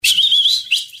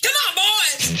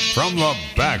From the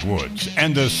backwoods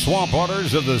and the swamp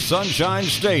waters of the Sunshine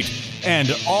State and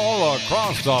all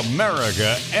across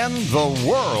America and the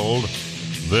world,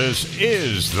 this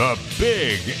is the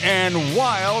Big and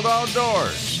Wild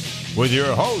Outdoors with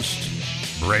your host,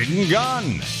 Braden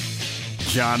Gunn,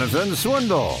 Jonathan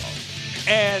Swindle,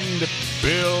 and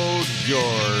Bill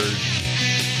George.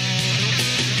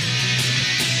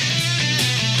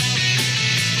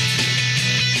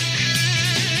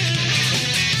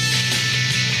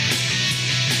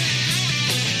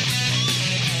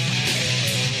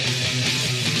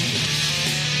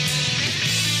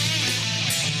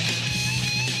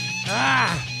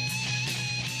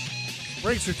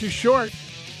 Breaks are too short.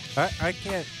 I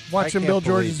can't. Watching Bill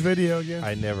George's video again.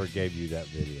 I never gave you that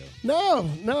video. No.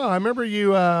 I remember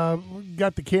you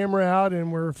got the camera out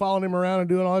and were following him around and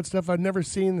doing all that stuff. I'd never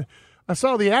seen. I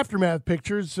saw the aftermath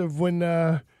pictures of when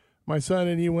my son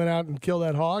and you went out and killed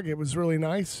that hog. It was really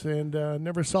nice, and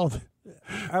never saw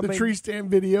the tree stand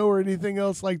video or anything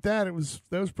else like that.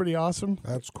 That was pretty awesome.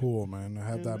 That's cool, man. I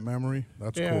have that memory.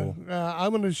 That's cool.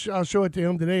 I'll show it to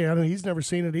him today. I know he's never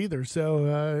seen it either,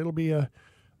 so it'll be a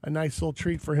nice little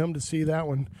treat for him to see that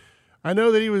one. I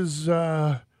know that he was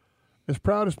as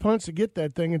proud as punch to get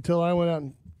that thing until I went out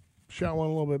and shot one a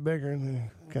little bit bigger, and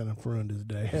then kind of ruined his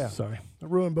day. Yeah. Sorry. I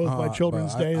ruined both my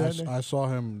children's day that day. I saw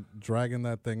him dragging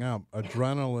that thing out.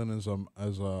 Adrenaline is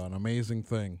an amazing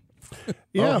thing.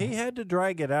 Yeah. He had to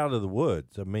drag it out of the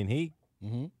woods. I mean, he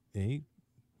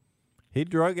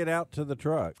drug it out to the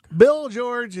truck. Bill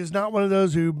George is not one of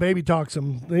those who baby talks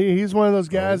him. He's one of those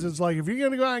guys that's like, if you're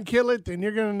going to go out and kill it, then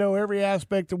you're going to know every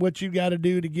aspect of what you got to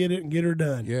do to get it and get her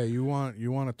done. Yeah, you want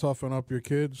to toughen up your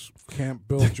kids? Camp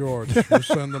Bill George. You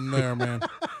send them there, man.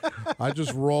 I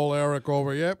just roll Eric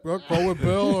over. Yep, go with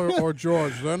Bill or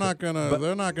George. They're not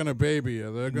gonna baby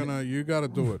you. You got to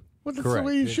do it. Well, that's the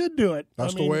way you should do it.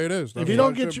 That's the way it is. That's if you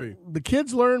don't get the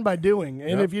kids learn by doing,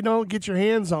 and if you don't get your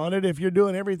hands on it, if you're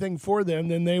doing everything for them,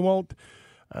 then they won't,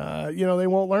 they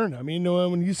won't learn. I mean,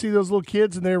 when you see those little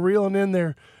kids and they're reeling in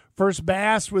their first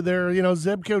bass with their,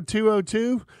 Zebco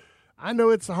 202, I know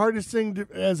it's the hardest thing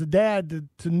as a dad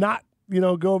to not,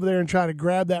 go over there and try to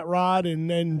grab that rod and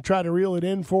then try to reel it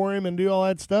in for him and do all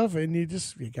that stuff. And you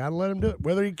got to let him do it,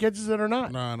 whether he catches it or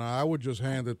not. No, I would just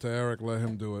hand it to Eric, let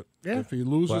him do it. Yeah. If he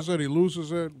loses it, he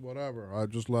loses it, whatever. I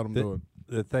just let him do it.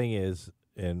 The thing is,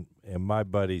 and my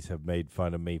buddies have made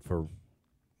fun of me for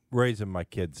raising my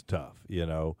kids tough,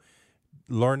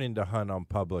 learning to hunt on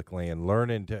public land,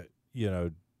 learning to,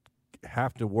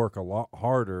 have to work a lot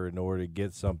harder in order to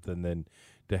get something than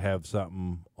to have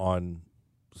something on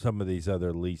some of these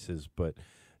other leases. But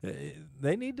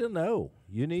they need to know.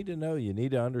 You need to know. You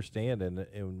need to understand.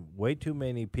 And way too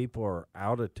many people are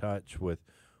out of touch with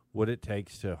what it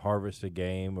takes to harvest a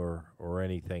game or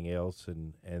anything else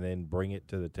and then bring it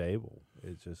to the table.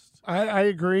 It's just I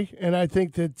agree. And I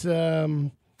think that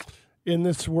in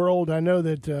this world, I know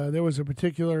that there was a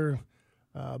particular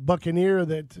buccaneer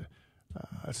that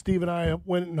Steve and I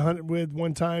went and hunted with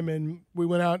one time, and we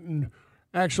went out and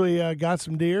actually got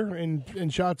some deer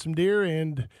and shot some deer,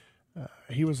 and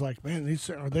he was like, "Man,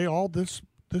 are they all this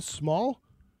small?"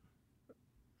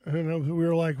 And we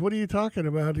were like, "What are you talking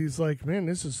about?" He's like, "Man,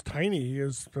 this is tiny." He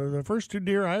goes, "The first two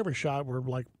deer I ever shot were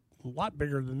like a lot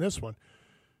bigger than this one."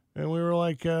 And we were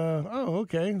like, "Oh,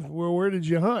 okay. Well, where did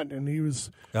you hunt?" And he was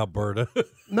Alberta.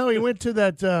 No, he went to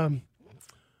that.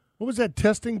 What was that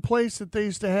testing place that they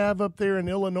used to have up there in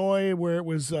Illinois, where it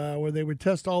was where they would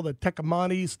test all the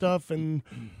Tecumate stuff and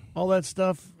all that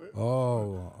stuff?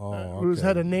 Okay. It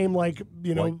had a name like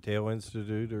Whitetail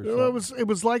Institute or something. It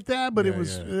was like that, but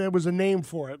there was a name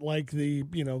for it, like the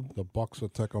the Bucks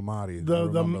of Tecumate,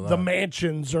 the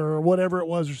mansions or whatever it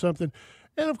was or something.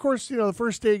 And of course, the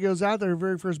first day he goes out there, the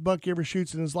very first buck he ever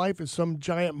shoots in his life is some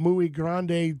giant Muy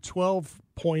Grande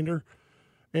 12-pointer.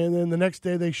 And then the next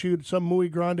day they shoot some Muy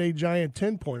Grande giant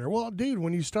 10-pointer. Well, dude,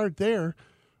 when you start there,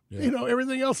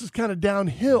 everything else is kind of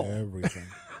downhill. Everything.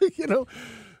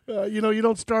 You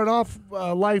don't start off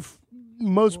life,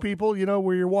 most people,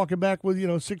 where you're walking back with,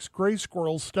 6 gray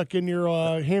squirrels stuck in your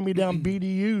hand-me-down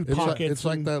BDU pockets. It's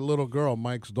like that little girl,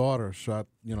 Mike's daughter, shot,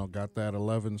 got that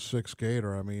 11.6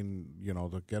 gator. I mean,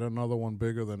 to get another one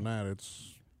bigger than that,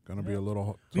 it's going to be a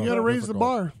little You got to raise the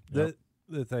bar. The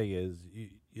thing is,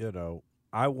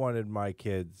 I wanted my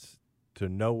kids to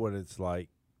know what it's like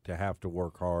to have to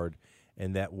work hard,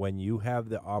 and that when you have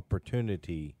the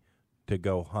opportunity to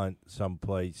go hunt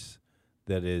someplace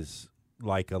that is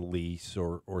like a lease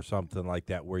or something like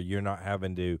that, where you're not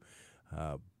having to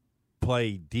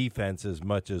play defense as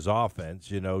much as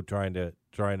offense, trying to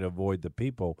avoid the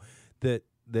people, that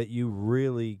that you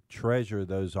really treasure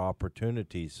those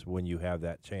opportunities when you have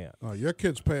that chance. Your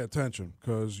kids pay attention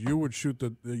because you would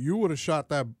have shot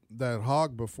that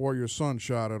hog before your son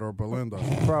shot it or Belinda.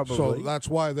 Probably. So that's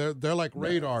why they're like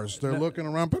radars. They're looking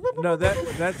around. No,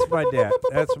 that's my dad.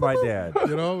 That's my dad.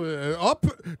 You know, up.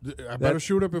 I better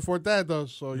shoot it before Dad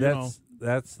does. So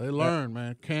they learn,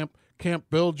 man. Camp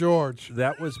Bill George.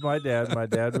 That was my dad. My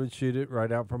dad would shoot it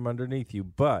right out from underneath you.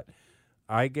 But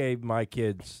I gave my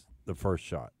kids the first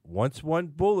shot. Once one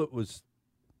bullet was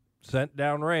sent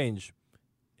down range,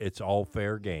 it's all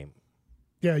fair game.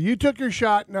 Yeah, you took your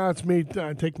shot. Now it's me.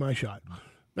 I take my shot.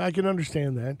 I can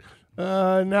understand that.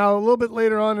 Now, a little bit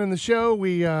later on in the show,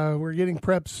 we're getting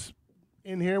preps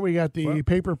in here. We got the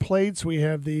paper plates. We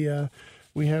have the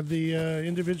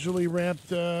individually wrapped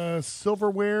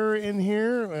silverware in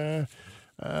here.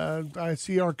 I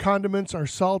see our condiments, our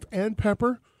salt and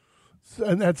pepper,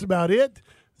 and that's about it.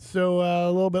 So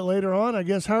a little bit later on, I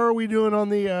guess, how are we doing on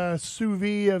the sous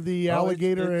vide of the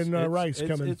alligator and rice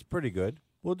coming? It's pretty good.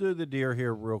 We'll do the deer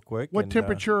here real quick. What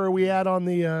temperature are we at on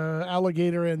the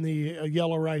alligator and the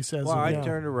yellow rice as well, of I now?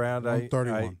 turned around.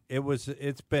 131.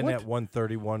 It's been at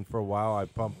 131 for a while. I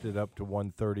pumped it up to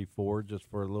 134 just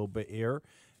for a little bit here,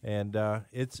 and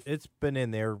it's been in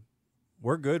there.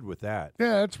 We're good with that.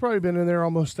 Yeah, it's probably been in there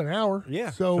almost an hour.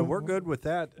 Yeah, so we're good with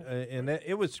that. And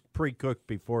it was pre-cooked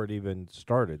before it even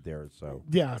started there. So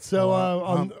yeah. So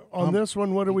on this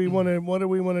one, what do we want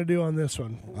to do on this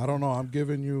one? I don't know. I'm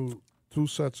giving you 2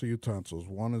 sets of utensils.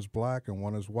 One is black and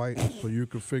one is white, so you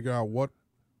can figure out what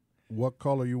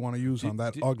color you want to use on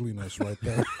that ugliness right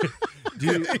there.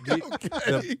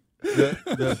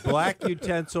 The black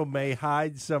utensil may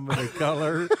hide some of the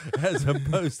color as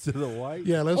opposed to the white.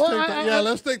 Yeah,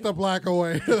 let's take the black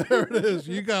away. There it is.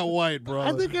 You got white, bro.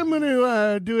 I think I'm going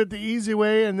to do it the easy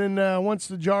way, and then once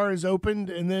the jar is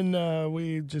opened, and then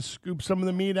we just scoop some of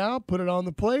the meat out, put it on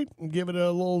the plate, and give it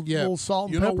a little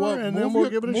salt and pepper, and then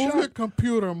we'll give it a shot. Move your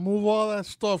computer. Move all that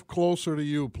stuff closer to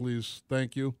you, please.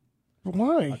 Thank you.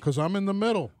 Why? Because I'm in the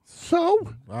middle.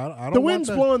 So? I don't the wind's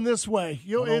blowing this way.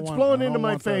 It's blowing into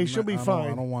my face. You'll be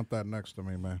fine. I don't want that next to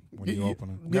me, man, when you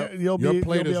open it. Yeah, your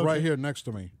plate is right here next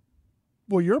to me.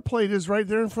 Well, your plate is right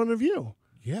there in front of you.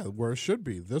 Yeah, where it should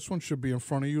be. This one should be in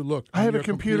front of you. Look, I have a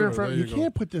computer in front of you. You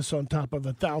can't put this on top of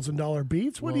 $1,000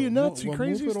 beats. What are you nuts? You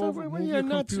crazy stuff? Move your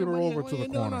computer over to the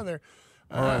corner.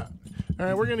 All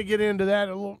right, we're going to get into that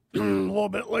a little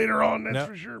bit later on. That's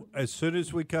for sure. As soon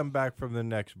as we come back from the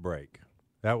next break,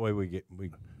 that way we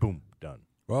boom, done.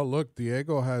 Well, look,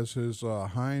 Diego has his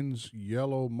Heinz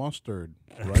yellow mustard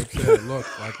right there. Look,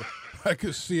 I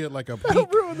could see it like a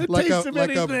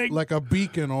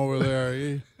beacon over there.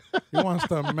 He wants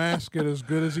to mask it as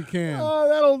good as he can.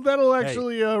 That'll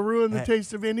actually ruin the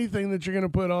taste of anything that you're going to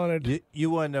put on it. You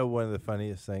want to know one of the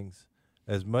funniest things?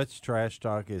 As much trash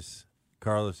talk as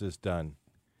Carlos has done,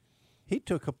 he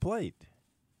took a plate.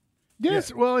 Yes,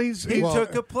 yeah. Well, he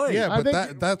took a plate. Yeah,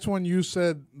 but that's when you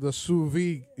said the sous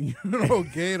vide,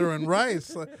 gator and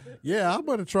rice. Yeah, I'm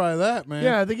going to try that, man.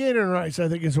 Yeah, the gator and rice, I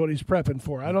think, is what he's prepping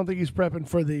for. I don't think he's prepping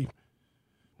for the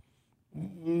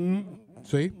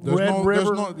See,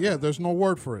 there's no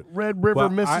word for it. Red River,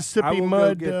 Mississippi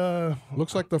mud.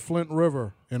 Looks like the Flint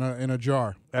River in a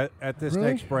jar. At this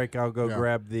next break, I'll go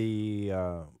grab the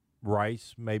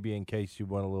rice, maybe in case you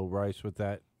want a little rice with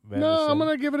that. Venison. No, I'm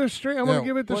gonna give it a straight. I'm gonna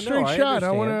give it the straight shot.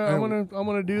 I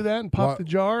wanna do that and pop the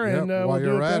jar and while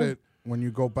you're at it, when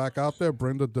you go back out there,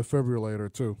 bring the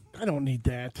defibrillator too. I don't need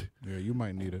that. Yeah, you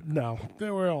might need it. No,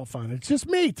 we're all fine. It's just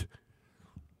meat.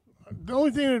 The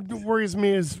only thing that worries me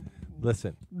is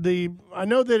I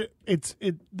know that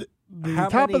the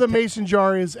top of the mason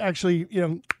jar is actually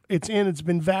it's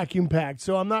been vacuum packed,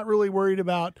 so I'm not really worried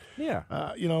about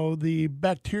the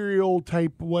bacterial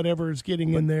type whatever is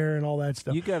getting in there and all that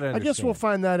stuff. You gotta understand. I guess we'll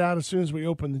find that out as soon as we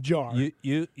open the jar.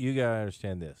 You gotta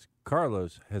understand this.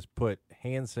 Carlos has put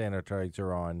hand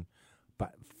sanitizer on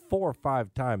 4 or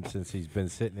 5 times since he's been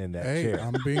sitting in that chair.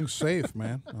 I'm being safe,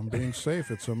 man. I'm being safe.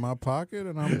 It's in my pocket,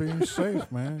 and I'm being safe,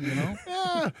 man. You know.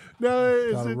 Yeah.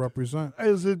 No, gotta represent.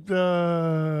 Is it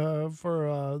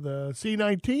for the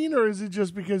C-19, or is it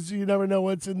just because you never know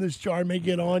what's in this jar may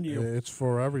get on you? It's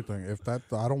for everything.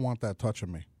 I don't want that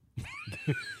touching me.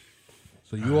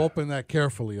 So you open that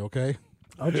carefully, okay?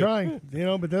 I'll try,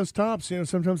 but those tops,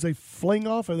 sometimes they fling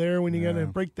off of there when you got to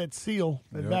break that seal,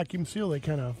 that vacuum seal. They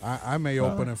kind of. I may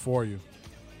open it for you.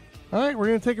 All right, we're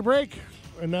going to take a break,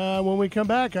 and when we come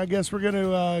back, I guess we're going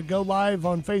to go live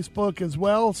on Facebook as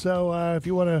well. So if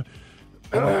you want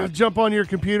to jump on your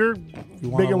computer,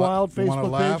 Big and Wild Facebook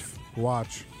laugh, page,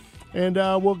 watch. And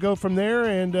we'll go from there,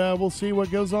 and we'll see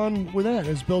what goes on with that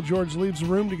as Bill George leaves the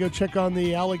room to go check on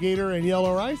the alligator and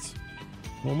yellow rice.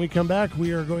 When we come back,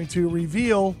 we are going to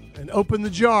reveal and open the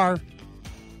jar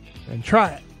and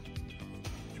try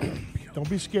it. Don't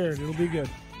be scared. It'll be good.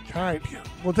 All right.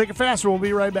 We'll take it fast, and we'll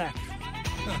be right back.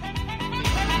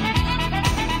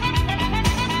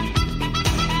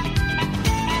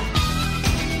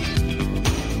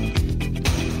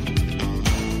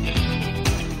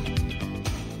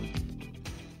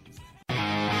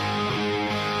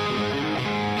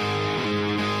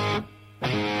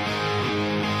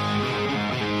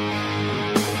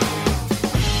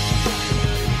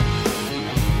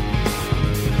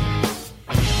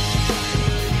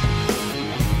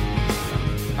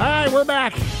 We're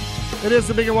back. It is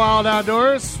the Big and Wild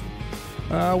Outdoors.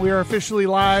 We are officially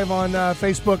live on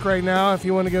Facebook right now. If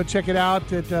you want to go check it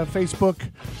out at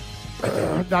facebook.com,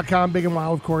 Big and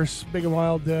Wild, of course. Big and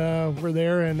Wild, we're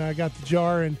there, and I got the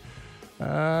jar and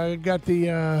got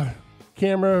the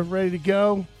camera ready to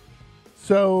go.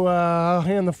 So I'll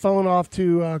hand the phone off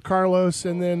to Carlos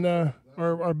and then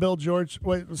or Bill George.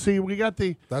 Wait, see, we got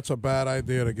the. That's a bad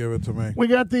idea to give it to me. We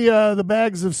got the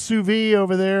bags of sous vide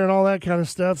over there and all that kind of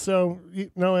stuff. So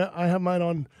I have mine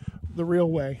on the real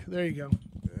way. There you go.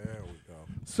 There we go.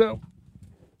 So,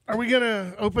 are we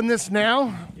gonna open this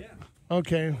now? Yeah.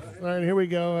 Okay. All right. Here we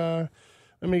go.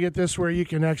 Let me get this where you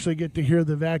can actually get to hear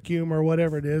the vacuum or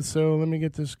whatever it is. So let me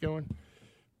get this going.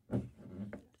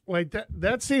 Wait,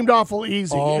 that seemed awful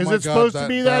easy. Oh, is my it supposed God, to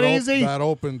be that easy? That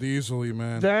opened easily,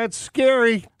 man. That's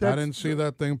scary. I didn't see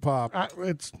that thing pop.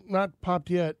 It's not popped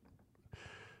yet.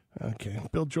 Okay.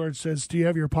 Bill George says, "Do you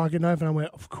have your pocket knife?" And I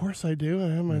went, "Of course I do. I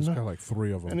have my He's knife." got like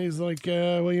 3 of them. And he's like,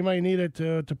 "Well, you might need it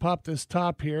to pop this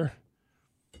top here."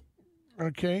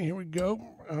 Okay, here we go.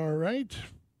 All right.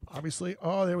 Obviously,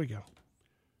 oh, there we go.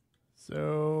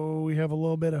 So we have a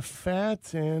little bit of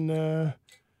fat and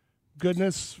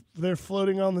goodness, they're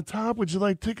floating on the top. Would you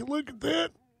like to take a look at that?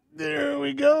 There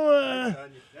we go.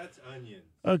 That's onion.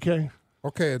 Okay.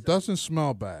 Okay, it doesn't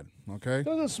smell bad. Okay.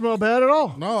 Doesn't smell bad at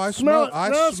all. No, I smell it. I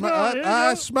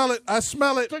smell it. I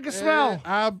smell it. Take a smell.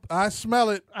 I smell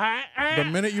it. The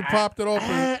minute you popped it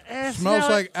open, smells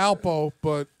like Alpo,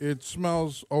 but it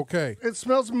smells okay. It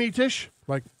smells meatish.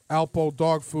 Like Alpo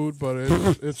dog food, but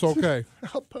it's okay.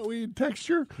 Alpo-y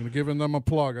texture. I'm giving them a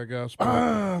plug, I guess.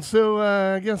 So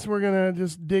I guess we're gonna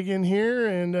just dig in here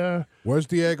and. Where's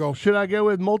Diego? Should I go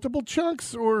with multiple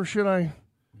chunks or should I?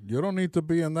 You don't need to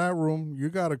be in that room. You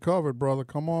got it covered, brother.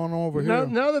 Come on over here.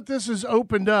 Now that this is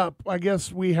opened up, I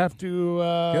guess we have to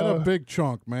get a big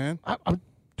chunk, man.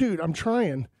 Dude, I'm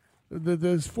trying.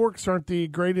 Those forks aren't the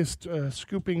greatest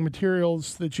scooping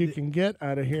materials that you can get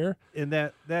out of here. And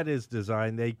that is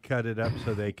designed. They cut it up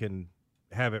so they can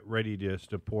have it ready just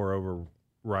to pour over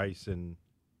rice and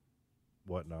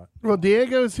whatnot. Well,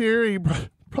 Diego's here. He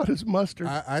brought his mustard.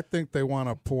 I think they want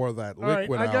to pour that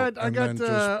liquid out.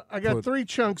 I got 3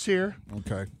 chunks here.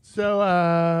 Okay. So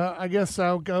I guess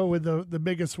I'll go with the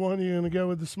biggest one. You gonna go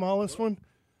with the smallest one?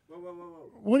 Whoa.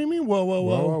 What do you mean? Whoa.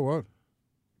 What?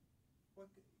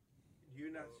 Do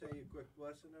you not say a quick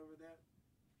blessing over that?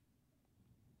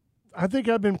 I think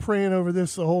I've been praying over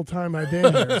this the whole time I've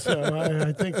been here. So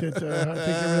I think that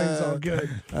everything's all good.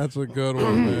 That's a good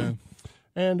one, man.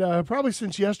 And probably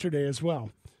since yesterday as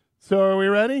well. So are we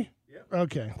ready? Yep.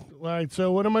 Okay. All right.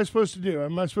 So what am I supposed to do?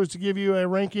 Am I supposed to give you a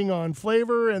ranking on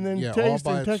flavor and then taste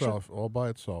and texture? All by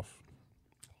itself.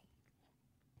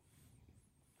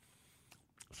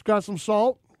 It's got some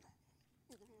salt.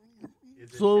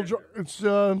 It's a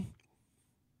little.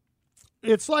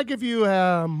 It's like if you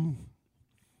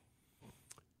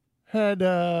had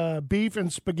beef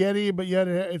and spaghetti, but yet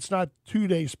it's not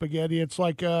 2-day spaghetti. It's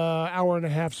like hour and a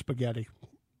half spaghetti.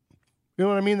 You know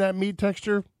what I mean? That meat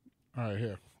texture. All right,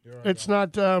 here. It's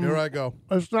not. Here I go.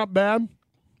 It's not bad.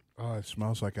 Oh, it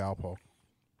smells like Alpo.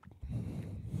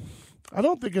 I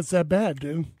don't think it's that bad,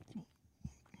 dude.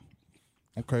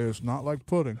 Okay, it's not like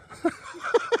pudding.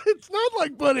 It's not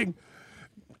like pudding.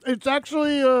 It's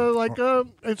actually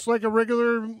it's like a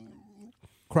regular.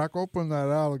 Crack open that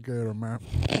alligator, man.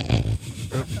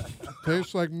 It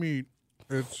tastes like meat.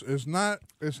 It's not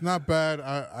bad.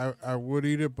 I would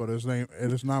eat it, but it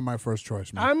is not my first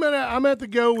choice, man. I'm gonna have to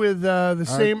go with the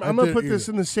same. I'm gonna put this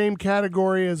in the same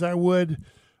category as I would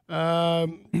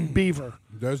beaver.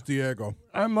 There's Diego.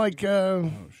 I'm like,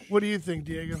 what do you think,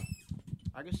 Diego?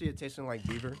 I can see it tasting like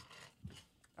beaver.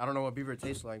 I don't know what beaver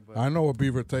tastes like, but I know what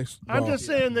beaver tastes. I'm just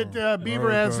saying that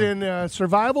beaver, as in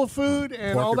survival food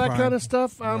and all that kind of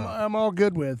stuff, I'm all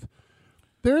good with.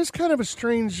 There is kind of a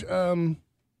strange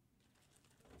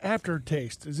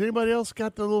aftertaste. Has anybody else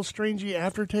got the little strangey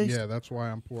aftertaste? Yeah, that's why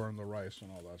I'm pouring the rice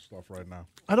and all that stuff right now.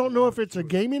 I don't know if it's a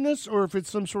gaminess or if it's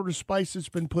some sort of spice that's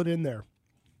been put in there.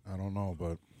 I don't know,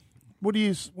 but What do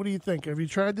you think? Have you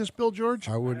tried this, Bill George?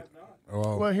 I would.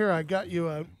 Well, here I got you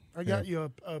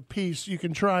a piece. You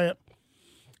can try it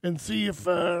and see if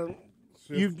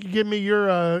you give me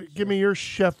your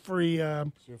chef-free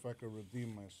See if I could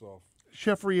redeem myself.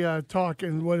 chef-free talk,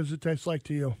 and what does it taste like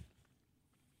to you?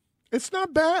 It's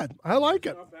not bad. I like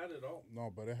it. Not bad at all.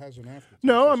 No, but it has an aftertaste.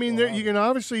 No, I mean you can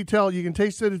obviously tell. You can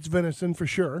taste that it's venison for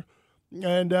sure,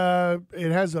 and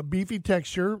it has a beefy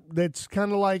texture that's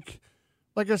kind of like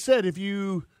I said, if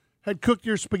you had cooked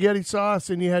your spaghetti sauce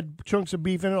and you had chunks of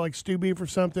beef in it, like stew beef or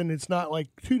something, it's not like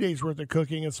 2 days worth of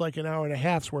cooking. It's like an hour and a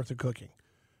half's worth of cooking.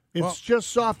 It's just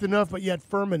soft enough, but yet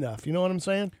firm enough. You know what I'm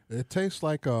saying? It tastes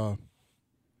like a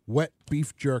wet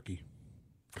beef jerky,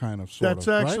 kind of. Sort That's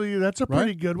of, actually right? that's a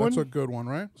pretty Right? good one. That's a good one,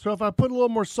 right? So if I put a little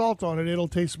more salt on it, it'll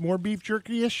taste more beef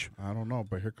jerky-ish. I don't know,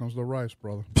 but here comes the rice,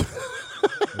 brother. Here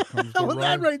comes the Well, rice.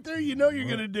 that right there, you know you're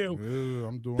gonna do. Yeah,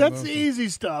 I'm doing That's this. the easy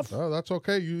stuff. Oh, that's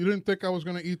okay. You didn't think I was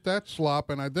going to eat that slop,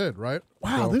 and I did, right?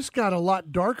 Wow, So, this got a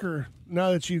lot darker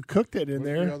now that you cooked it in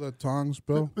where's the there. other tongs,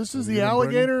 Bill? This is You the didn't bring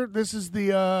them? alligator. This is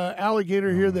the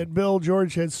alligator here that Bill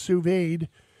George has sous vide,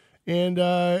 and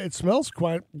it smells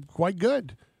quite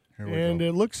good, Here we and go.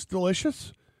 it looks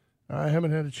delicious. I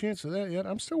haven't had a chance of that yet.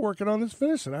 I'm still working on this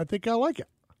venison. I think I like it.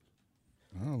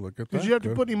 Oh, look at that. Did you have to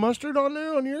Good. put any mustard on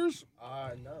there on yours?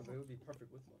 No, but it would be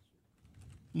perfect with mustard.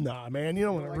 Nah, man, you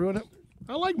don't want to ruin it.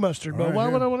 I like mustard, All but right, why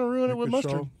here. would I want to ruin You it with could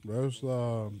mustard? show- There's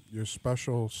your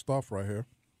special stuff right here.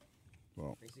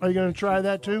 Are you going to try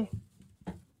that too?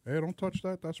 Hey, don't touch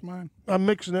that. That's mine. I'm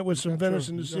mixing it with some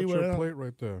venison to You see got what. your plate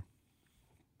right there.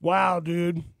 Wow,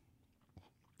 dude,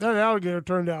 that alligator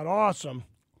turned out awesome,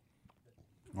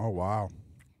 Oh, wow.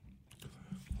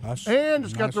 That's and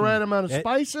it's got nice the right and- amount of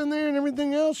spice in there and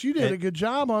everything else. You did a good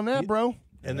job on that, bro.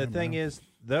 And the thing is,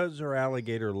 those are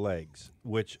alligator legs,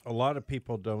 which a lot of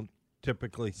people don't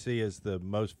typically see as the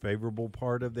most favorable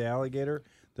part of the alligator.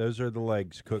 Those are the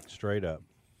legs cooked straight up.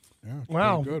 Yeah, it's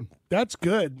Wow, pretty good. that's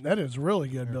good. That is really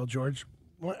good, Bill George.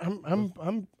 Well, I'm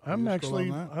still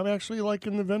actually on that? I'm actually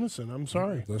liking the venison. I'm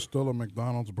sorry. There's still a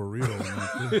McDonald's burrito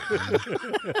in there,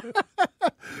 too.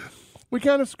 We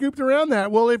kind of scooped around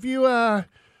that. Well, if you, I'm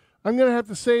going to have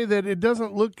to say that it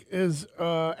doesn't look as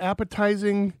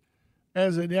appetizing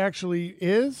as it actually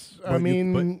is. I But you-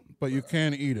 mean, but you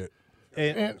can eat it.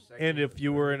 And if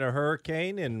you were in a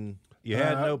hurricane and you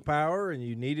had no power and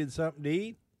you needed something to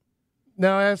eat,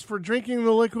 now as for drinking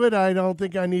the liquid, I don't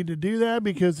think I need to do that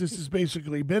because this has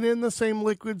basically been in the same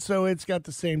liquid, so it's got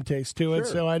the same taste to it. Sure.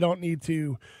 So I don't need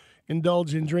to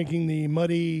indulge in drinking the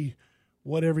muddy,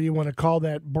 whatever you want to call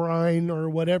that, brine or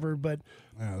whatever. But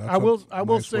Yeah, that's I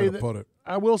will nice say way to that put it.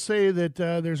 I will say that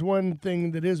there's one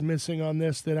thing that is missing on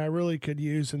this that I really could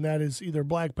use, and that is either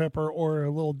black pepper or a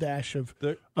little dash of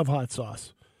hot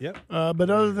sauce. yep. But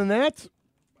other than that,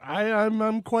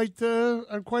 I'm quite Could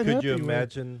happy you with it.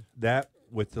 imagine that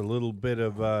with a little bit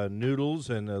of noodles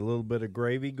and a little bit of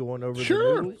gravy going over the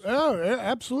Sure. noodles? Oh,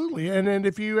 absolutely. And then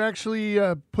if you actually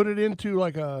put it into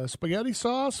like a spaghetti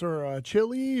sauce or a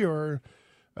chili or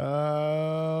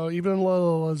even a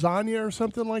little lasagna or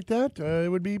something like that,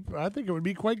 I think it would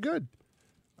be quite good.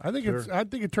 I think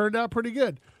it turned out pretty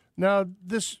good. Now,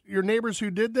 your neighbors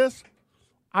who did this,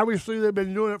 obviously they've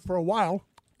been doing it for a while.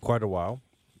 Quite a while.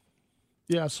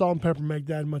 Yeah, salt and pepper make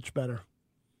that much better.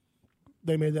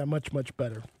 They made that much, much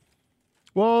better.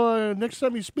 Well, next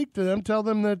time you speak to them, tell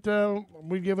them that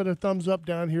we give it a thumbs up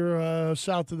down here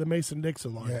south of the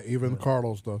Mason-Dixon line. Yeah, even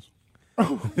Carlos does.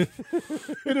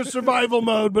 In a survival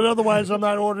mode, but otherwise I'm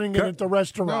not ordering it at the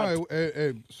restaurant.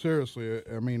 No, seriously,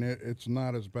 I mean, it's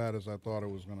not as bad as I thought it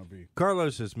was going to be.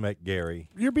 Carlos is McGarry.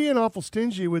 You're being awful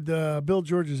stingy with Bill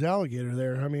George's alligator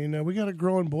there. I mean, we got a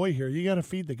growing boy here. You got to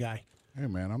feed the guy. Hey,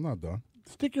 man, I'm not done.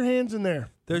 Stick your hands in there.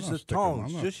 There's I'm the not sticking- I'm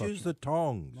tongs. not Just touching. use the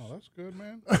tongs. No, that's good,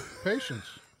 man. Patience.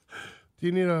 Do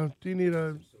you need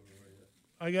a?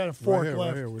 I got a fork here, right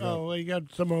left. here, we got- Oh, well, you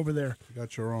got some over there. You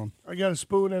got your own. I got a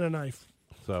spoon and a knife.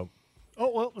 So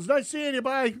Oh, well, it was nice seeing you.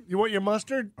 Bye. You want your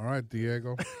mustard? All right,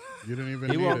 Diego. You didn't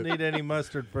even you need won't it. need any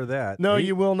mustard for that. No, He-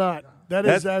 you will not. That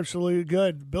That's- is absolutely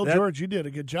good. Bill that- George, you did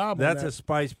a good job on That's that. a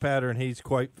spice pattern he's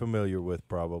quite familiar with,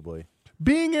 probably.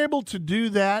 Being able to do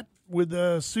that with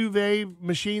the sous vide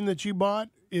machine that you bought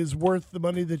is worth the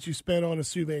money that you spent on a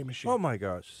sous vide machine. Oh my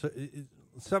gosh,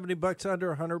 $70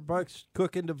 under $100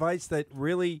 cooking device that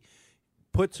really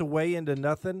puts away into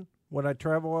nothing. When I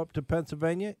travel up to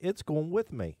Pennsylvania, it's going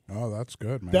with me. Oh, that's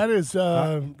good, man. That is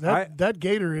that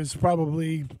gator is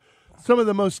probably some of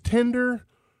the most tender,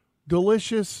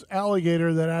 delicious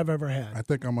alligator that I've ever had. I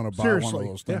think I'm going to buy Seriously. one of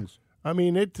those things I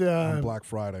mean, it. on Black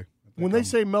Friday. When they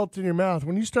say melt in your mouth,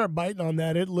 when you start biting on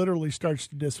that, it literally starts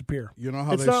to disappear. You know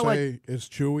how It's they not say it's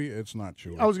chewy? It's not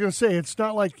chewy. I was going to say, it's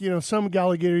not like, some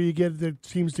alligator you get that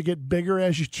seems to get bigger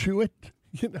as you chew it.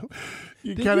 You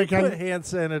Did kind you of put hand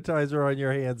sanitizer on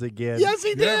your hands again? Yes, he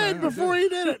Yeah, did man, before he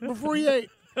did it, before he ate.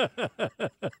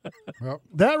 Yep.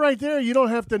 That right there, you don't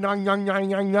have to nong, nong, nong,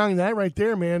 nong, nong. That right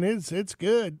there, man, it's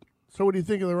good. So what do you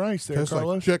think of the rice there, Tastes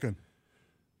Carlos? like chicken.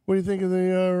 What do you think of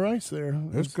the rice there?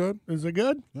 It's good. Is it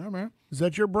good? Yeah, man. Is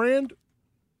that your brand?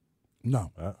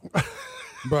 No.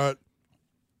 But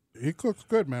he cooks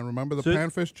good, man. Remember the Su-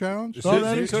 panfish challenge? Oh,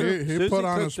 that is he Susie put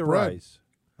on a cooked the spread. rice.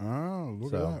 Oh,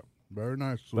 look So. at that. Very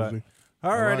nice, But- Susie.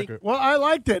 All I righty. like it. Well, I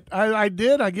liked it. I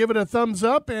did. I give it a thumbs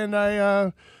up, and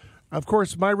of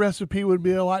course, my recipe would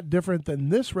be a lot different than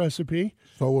this recipe.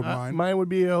 So would mine. Mine would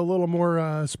be a little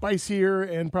more spicier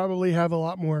and probably have a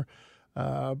lot more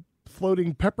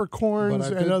floating peppercorns But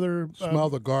I and did other. smell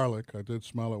the garlic. I did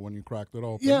smell it when you cracked it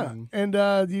open. Yeah, And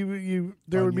and you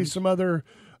there would be Onions. some other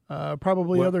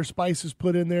probably Well- other spices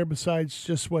put in there besides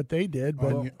just what they did.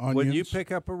 But When you onions.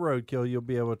 pick up a roadkill, you'll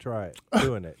be able to try it.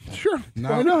 Doing it. sure,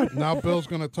 Now, why not? now Bill's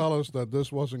going to tell us that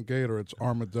this wasn't gator, it's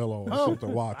armadillo. It's something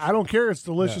to watch. I don't care. It's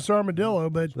delicious armadillo,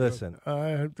 but Listen,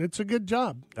 it's a good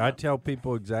job. I tell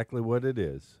people exactly what it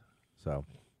is. So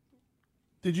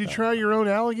Did you try your own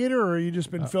alligator, or you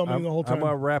just been filming I'm, the whole time? I'm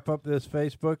gonna wrap up this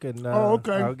Facebook and Oh,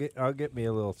 okay. I'll get me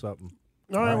a little something.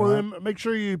 All right, well, then make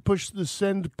sure you push the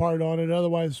send part on it.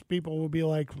 Otherwise, people will be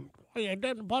like, well, you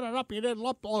didn't put it up. You didn't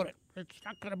upload it. It's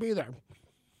not going to be there.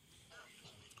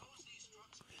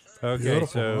 Okay, Beautiful.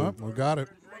 so Huh? We got it.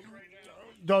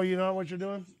 Do you know what you're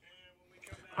doing?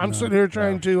 I'm sitting here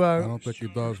trying to. I don't think he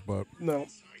does, but No.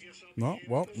 no.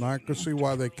 Well, now I can see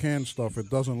why they can stuff. It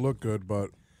doesn't look good, but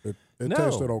it No.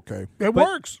 tasted okay. It But-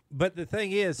 works. But the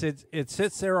thing is, it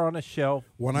sits there on a shelf,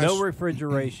 When I no s-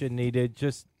 refrigeration needed.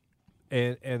 Just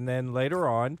and then later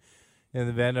on, in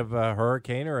the event of a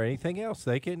hurricane or anything else,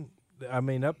 they can. I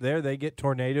mean, up there they get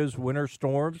tornadoes, winter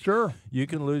storms. Sure. You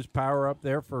can lose power up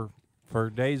there for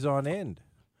days on end.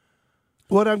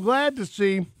 What I'm glad to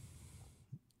see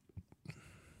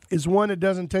is one that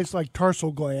doesn't taste like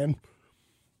tarsal gland,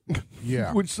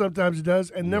 Yeah. which sometimes it does.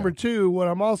 And number two, what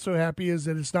I'm also happy is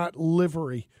that it's not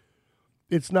livery.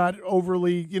 It's not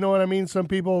overly, you know what I mean? Some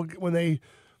people, when they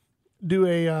do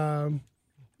a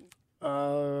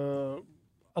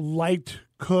light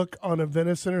cook on a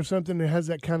venison or something, it has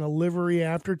that kind of livery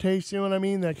aftertaste. You know what I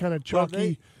mean? That kind of Well,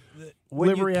 chalky When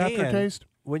you livery can- aftertaste.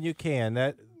 When you can,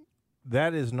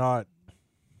 that is not.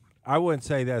 I wouldn't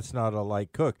say that's not a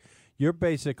light cook. You're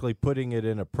basically putting it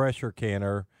in a pressure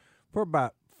canner for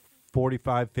about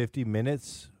 45, 50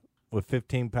 minutes with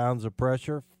 15 pounds of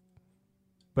pressure.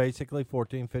 Basically,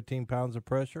 14, 15 pounds of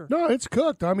pressure. No, it's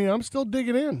cooked. I mean, I'm still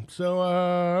digging in, so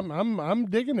I'm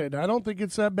digging it. I don't think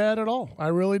it's that bad at all. I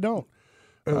really don't.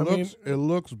 It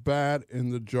looks bad in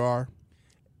the jar.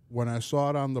 When I saw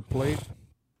it on the plate,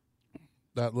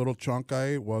 that little chunk I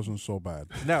ate wasn't so bad.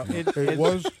 No, It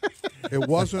was. It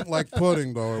wasn't like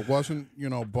pudding though. It wasn't,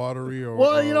 buttery or.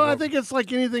 Well, or I think it's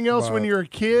like anything else when but you're a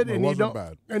kid it and you wasn't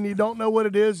don't bad. know what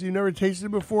it is. You never tasted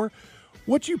it before.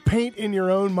 What you paint in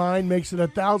your own mind makes it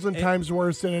 1,000 times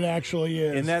worse than it actually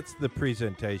is. and that's the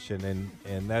presentation,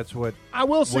 and that's what I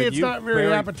will say when it's you not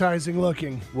very appetizing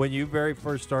looking. when you very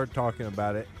first start talking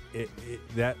about it,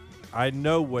 that I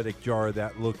know what a jar of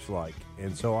that looks like,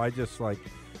 and so I just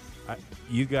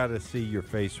you got to see your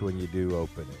face when you do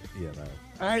open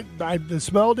it, The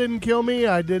smell didn't kill me.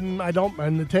 I don't,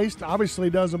 and the taste obviously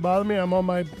doesn't bother me. I'm on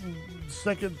my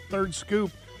second, third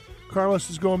scoop. Carlos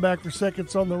is going back for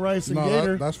seconds on the rice and No,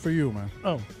 gator. that's for you, man.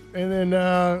 Oh, and then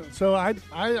so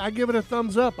I give it a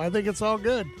thumbs up. I think it's all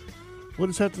good. We'll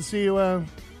just have to see. At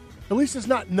least it's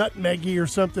not nutmeggy or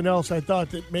something else. I thought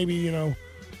that maybe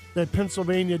that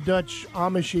Pennsylvania Dutch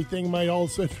Amishy thing might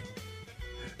also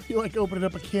you like opening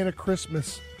up a can of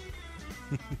Christmas.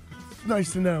 It's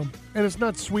nice to know, and it's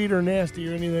not sweet or nasty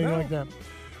or anything like that.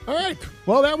 All right.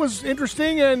 Well, that was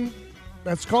interesting, and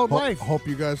that's called life. Hope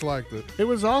you guys liked it. It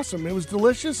was awesome. It was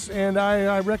delicious, and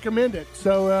I recommend it.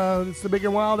 So it's the Big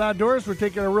and Wild Outdoors. We're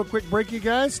taking a real quick break, you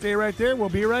guys. Stay right there. We'll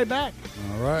be right back.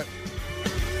 All right.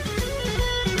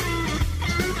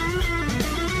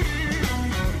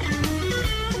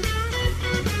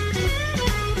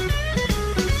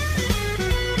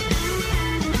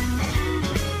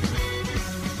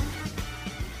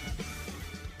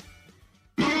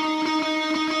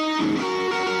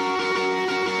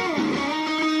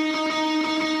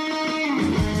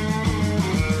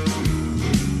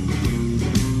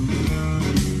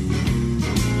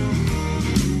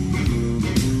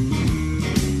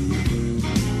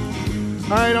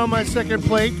 All right, on my second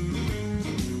plate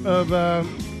of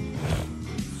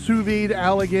sous vide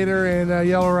alligator and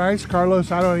yellow rice.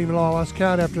 Carlos, I don't even know, I lost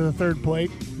count after the third plate.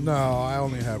 No, I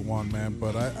only had one, man,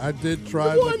 but I did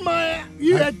try.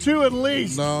 You had two at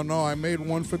least. No, I made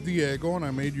one for Diego, and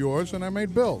I made yours, and I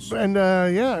made Bill's. And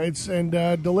it's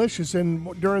delicious.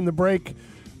 And during the break,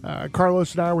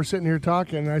 Carlos and I were sitting here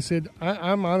talking, and I said,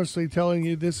 I'm honestly telling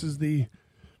you, this is the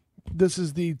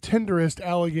tenderest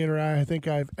alligator I think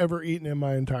I've ever eaten in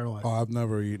my entire life. Oh, I've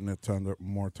never eaten it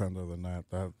more tender than that.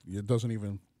 It doesn't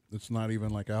even. It's not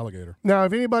even like alligator. Now,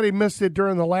 if anybody missed it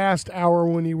during the last hour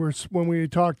when we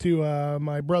talked to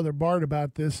my brother Bart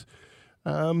about this,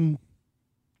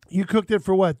 you cooked it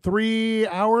for what, 3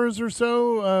 hours or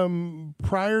so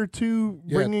prior to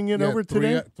bringing it over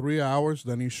today? 3 hours.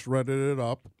 Then he shredded it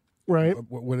up, right,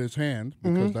 with his hand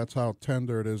because that's how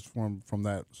tender it is from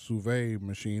that sous vide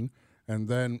machine. And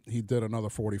then he did another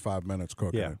 45 minutes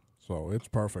cooking it. So it's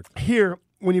perfect. Here,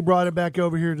 when you brought it back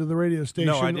over here to the radio station.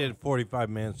 No, I did 45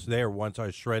 minutes there once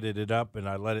I shredded it up and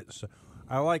I let it.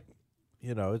 I like,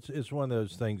 it's one of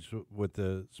those things with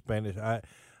the Spanish.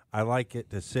 I like it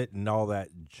to sit in all that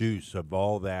juice of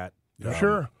all that.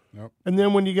 Sure. Yep. And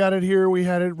then when you got it here, we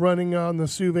had it running on the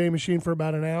sous vide machine for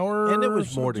about an hour. And it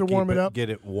was more to warm it up. Get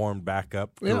it warmed back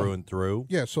up through and through.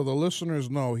 Yeah, so the listeners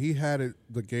know he had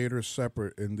the gators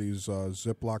separate in these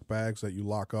Ziploc bags that you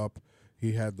lock up.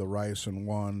 He had the rice in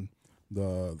one,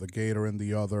 the gator in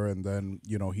the other, and then,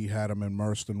 he had them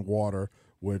immersed in water,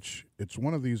 which it's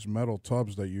one of these metal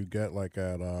tubs that you get like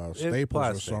at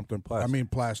Staples or something. Plastic. I mean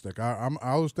plastic.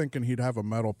 I was thinking he'd have a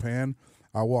metal pan.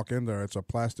 I walk in there, it's a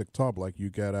plastic tub like you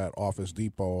get at Office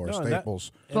Depot or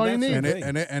Staples. That's all you need.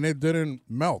 And it didn't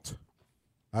melt.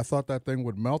 I thought that thing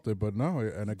would melt it, but no,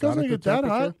 and it got Doesn't it to get that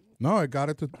temperature. hot. No, it got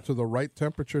it to the right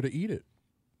temperature to eat it.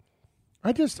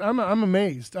 I'm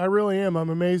amazed. I really am. I'm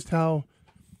amazed how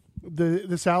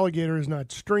this alligator is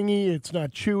not stringy. It's not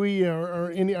chewy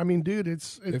or any. I mean, dude,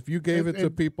 if you gave it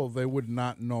to people, they would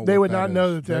not know. They would that not is.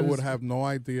 know that. They would have no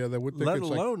idea. They would think Let it's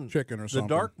alone like chicken or something.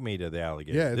 The dark meat of the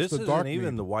alligator. Yeah, it's this the isn't dark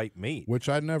even meat. the white meat. Which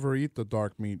I never eat the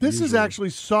dark meat. This is usually. actually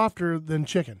softer than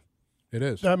chicken. It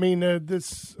is. I mean,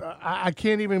 I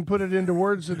can't even put it into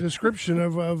words. A description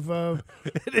of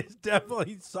It is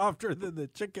definitely softer than the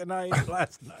chicken I ate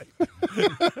last night.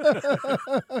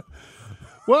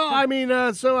 Well, I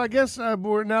mean, so I guess now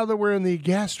that we're in the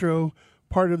gastro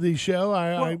part of the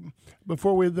show,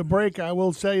 before the break, I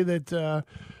will say that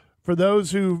for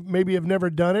those who maybe have never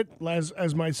done it,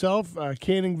 as myself,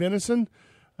 canning venison.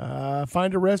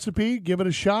 Find a recipe, give it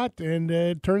a shot, and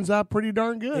it turns out pretty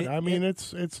darn good.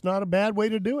 It's not a bad way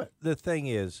to do it. The thing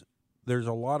is, there's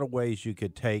a lot of ways you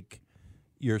could take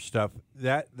your stuff.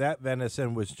 That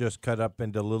venison was just cut up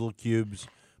into little cubes,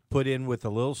 put in with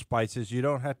the little spices. You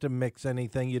don't have to mix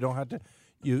anything. You don't have to.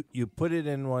 You put it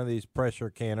in one of these pressure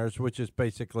canners, which is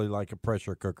basically like a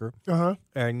pressure cooker,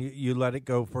 and you let it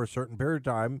go for a certain period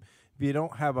of time. If you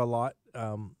don't have a lot.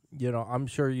 I'm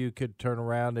sure you could turn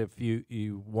around if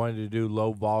you wanted to do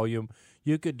low volume.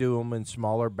 You could do them in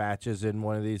smaller batches in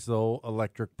one of these little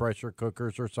electric pressure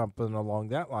cookers or something along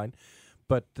that line.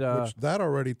 But which that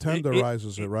already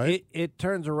tenderizes it, right? It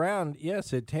turns around.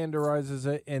 Yes, it tenderizes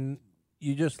it, and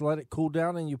you just let it cool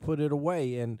down and you put it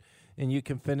away, and you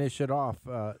can finish it off.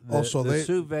 The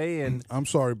sous vide and I'm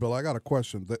sorry, Bill. I got a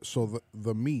question. So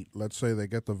the meat, let's say they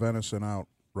get the venison out,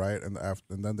 right, and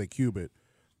then they cube it.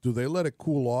 Do they let it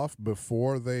cool off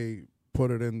before they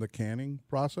put it in the canning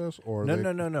process, or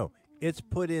no? It's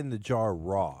put in the jar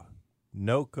raw,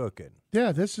 no cooking.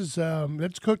 Yeah, this is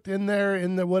it's cooked in there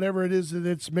in the whatever it is that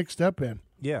it's mixed up in.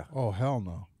 Yeah. Oh hell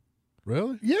no!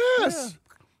 Really? Yes.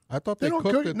 I thought they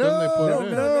cooked it. No, then they put it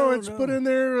in. No, it's put in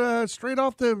there straight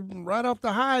right off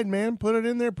the hide, man. Put it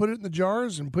in there, put it in the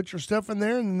jars, and put your stuff in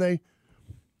there, and then they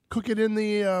cook it in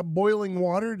the boiling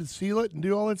water to seal it and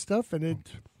do all that stuff, and it.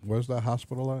 Where's that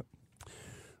hospital at?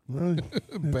 Well,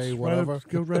 Bay, whatever.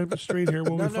 Go right up the street here.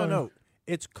 No.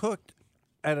 It's cooked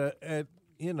at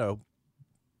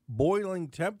boiling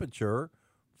temperature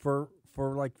for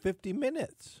like 50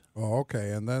 minutes. Oh, okay.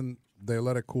 And then they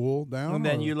let it cool down. And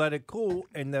then you let it cool,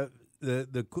 and the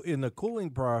in the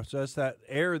cooling process, that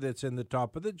air that's in the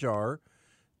top of the jar,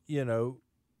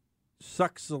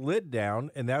 sucks the lid down,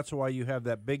 and that's why you have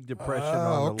that big depression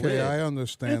on the lid. Okay, I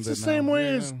understand. It's the same way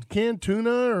as canned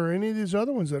tuna or any of these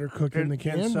other ones that are cooked in the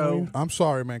can. And so, I'm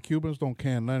sorry, man. Cubans don't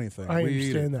can anything. I we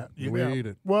understand eat that. We eat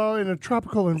it. Well, in a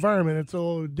tropical environment, it's a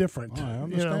little different. Oh, I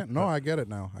understand. No, I get it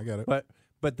now. I get it.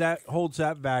 But that holds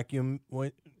that vacuum,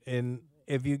 and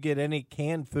if you get any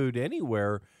canned food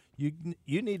anywhere,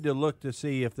 you need to look to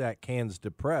see if that can's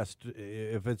depressed.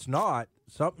 If it's not,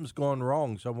 something's going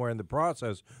wrong somewhere in the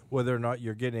process, whether or not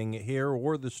you're getting it here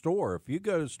or the store. If you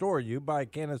go to the store, you buy a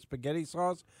can of spaghetti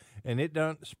sauce, and it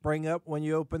don't spring up when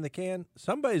you open the can,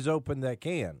 somebody's opened that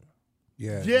can.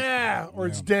 Yeah, or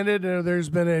it's dented, or there's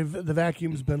been the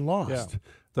vacuum's been lost. Yeah.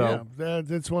 So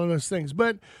that's one of those things.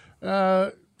 But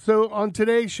so on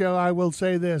today's show, I will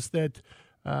say this, that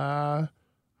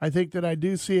I think that I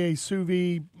do see a sous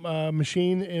vide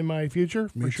machine in my future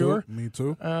for sure. Me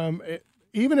too.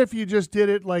 Even if you just did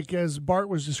it like as Bart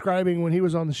was describing when he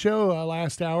was on the show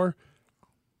last hour,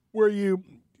 where you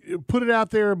put it out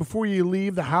there before you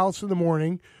leave the house in the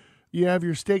morning. You have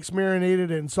your steaks marinated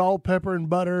in salt, pepper, and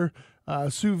butter,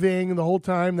 sous vide the whole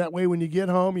time. That way, when you get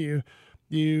home,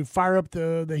 you fire up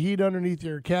the heat underneath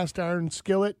your cast iron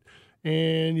skillet,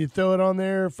 and you throw it on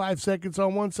there 5 seconds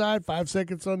on one side, 5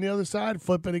 seconds on the other side,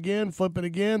 flip it again,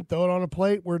 throw it on a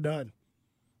plate, we're done.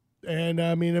 And,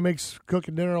 I mean, it makes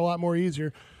cooking dinner a lot more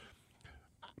easier.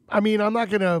 I mean, I'm not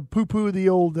going to poo-poo the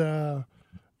old, the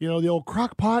old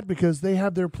crock pot, because they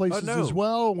have their places as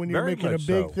well when you're making a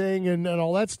big thing and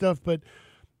all that stuff. But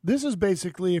this is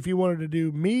basically if you wanted to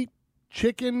do meat,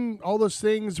 chicken, all those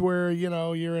things where,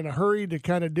 you're in a hurry to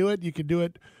kind of do it, you could do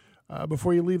it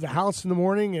before you leave the house in the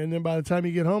morning. And then by the time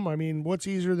you get home, I mean, what's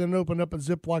easier than opening up a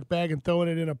Ziploc bag and throwing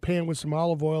it in a pan with some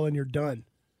olive oil and you're done?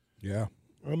 Yeah.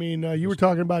 I mean, you were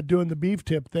talking about doing the beef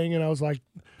tip thing, and I was like,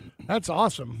 that's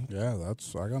awesome. Yeah,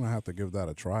 I'm going to have to give that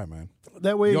a try, man.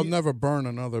 That way you'll never burn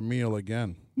another meal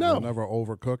again. No. You'll never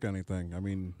overcook anything. I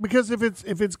mean, because if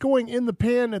it's going in the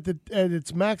pan at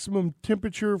its maximum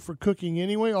temperature for cooking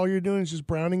anyway, all you're doing is just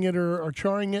browning it or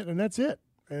charring it, and that's it.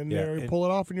 And you pull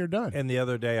it off, and you're done. And the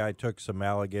other day, I took some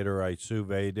alligator, I sous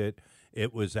vide it.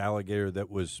 It was alligator that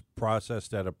was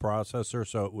processed at a processor,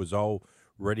 so it was all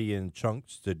ready in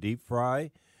chunks to deep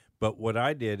fry. But what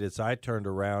I did is I turned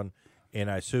around and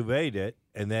I sous vide it,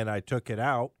 and then I took it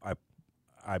out.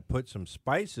 I put some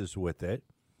spices with it,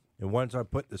 and once I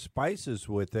put the spices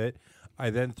with it, I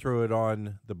then threw it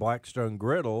on the Blackstone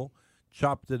griddle,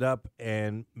 chopped it up,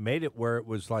 and made it where it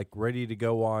was like ready to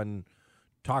go on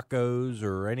tacos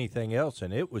or anything else,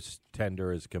 and it was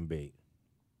tender as can be.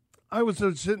 I was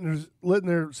sitting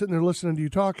there listening to you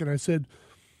talk, and I said,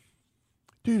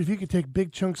 dude, if you could take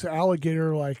big chunks of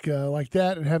alligator like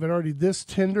that and have it already this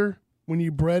tender when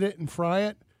you bread it and fry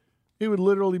it, it would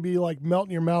literally be like melt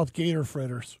in your mouth gator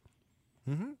fritters.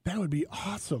 Mm-hmm. That would be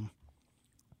awesome.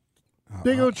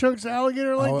 Big old chunks of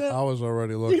alligator like that? I was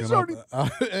already looking He's already,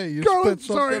 hey, you Carlos,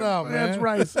 spit something out, man. That's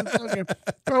right. It's okay.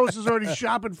 Carlos is already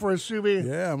shopping for a sous vide.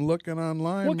 Yeah, I'm looking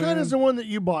online. What kind is the one that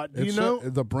you bought? Do you know?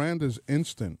 The brand is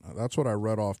Instant. That's what I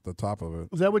read off the top of it.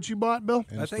 Is that what you bought, Bill?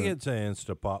 I think it's an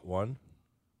Instapot one.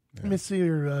 Yeah. Let me see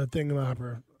your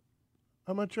thingamabber.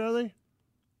 How much are they?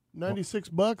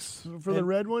 $96 for the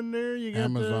red one there. You got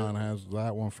Amazon has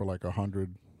that one for like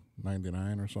 $199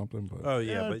 or something. But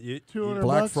but you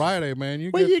 $200 Friday, man,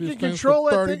 you well, get you these can things control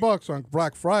for that $30 on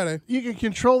Black Friday. You can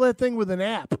control that thing with an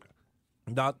app.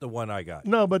 Not the one I got.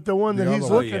 No, but the one that he's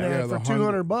looking at for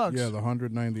 $200. Yeah, the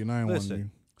 $199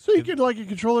 one. So you could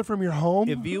control it from your home.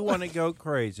 If you want to go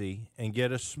crazy and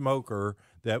get a smoker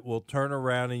that will turn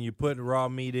around and you put raw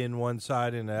meat in one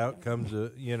side and out comes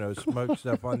smoked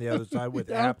stuff on the other side with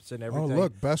apps and everything. Oh,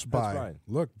 look, Best Buy. Fine.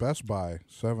 Look, Best Buy,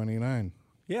 $79.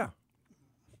 Yeah.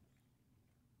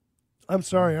 I'm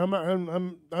sorry,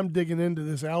 I'm digging into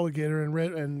this alligator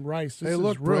and rice. This is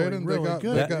really, Braden, really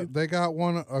good. They got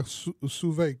one a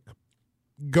sous vide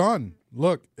gun.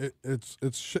 Look,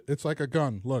 it's like a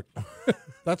gun. Look,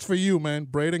 that's for you, man.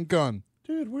 Braden gun.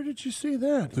 Dude, where did you see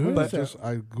that? Dude,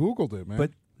 I googled it, man.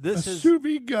 But this a is sous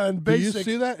vide gun. Basic. Do you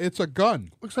see that? It's a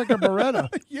gun. Looks like a Beretta.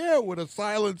 Yeah, with a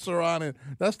silencer on it.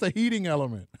 That's the heating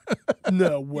element.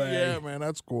 No way. Yeah, man,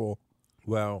 that's cool.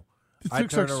 Well, it I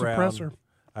looks like turn a around. suppressor.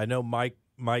 I know Mike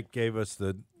gave us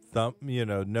the thumb,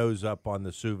 nose up on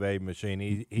the sous vide machine.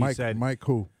 He said, Mike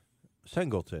who?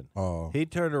 Singleton. Oh. He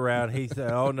turned around. He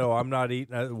said, "Oh no, I'm not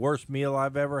eating." The worst meal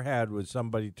I've ever had was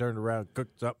somebody turned around and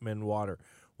cooked something in water.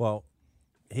 Well,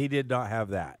 he did not have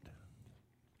that.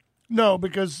 No,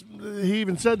 because he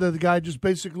even said that the guy just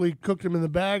basically cooked him in the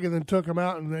bag and then took him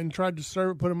out and then tried to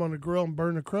serve it, put him on the grill, and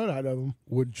burn the crud out of him.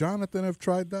 Would Jonathan have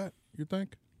tried that, you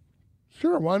think?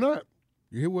 Sure, why not?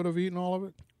 He would have eaten all of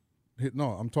it?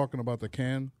 No, I'm talking about the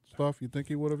canned stuff. You think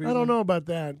he would have eaten I don't know about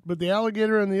that. But the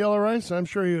alligator and the yellow rice, I'm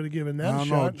sure he would have given that I a don't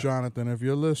shot. know, Jonathan. If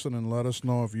you're listening, let us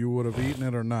know if you would have eaten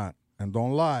it or not. And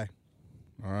don't lie.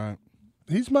 All right.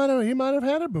 He might have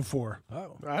had it before.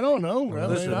 Oh. I don't know.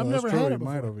 Listen, I've That's never true. had He it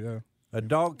before. might have, yeah. A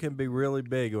dog can be really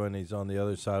big when he's on the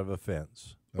other side of a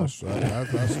fence. That's what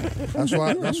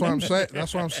I'm saying.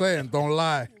 That's what I'm saying. Don't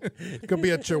lie. It could be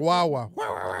a Chihuahua.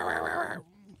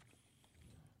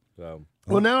 So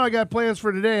Well, now I got plans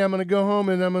for today. I'm going to go home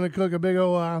and I'm going to cook a big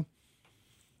old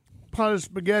pot of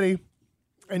spaghetti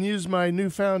and use my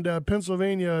newfound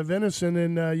Pennsylvania venison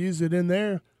and use it in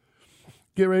there.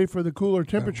 Get ready for the cooler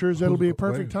temperatures. That'll be a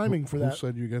perfect timing for Who that.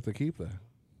 said you get to keep that?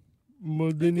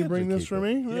 Well, didn't you get bring to this keep for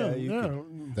it. me? Yeah, Yeah.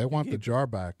 you They want the jar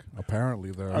back.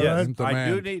 Apparently, they're yes, in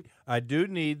demand. I do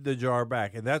need the jar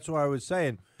back, and that's why I was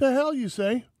saying The hell you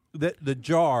say? that the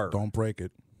jar. Don't break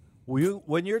it.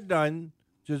 When you're done,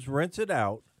 just rinse it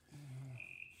out.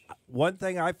 One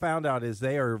thing I found out is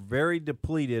they are very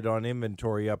depleted on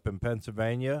inventory up in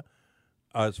Pennsylvania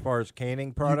as far as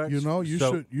canning products.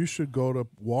 You should go to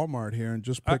Walmart here and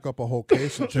just pick up a whole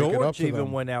case and take it up George to even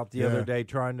them. went out the other day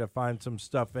trying to find some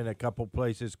stuff in a couple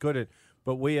places. Couldn't,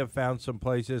 but we have found some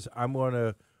places. I'm going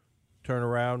to turn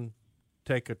around,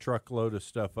 take a truckload of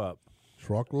stuff up.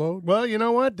 Truckload? Well, you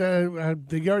know what? They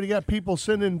already got people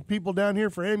sending people down here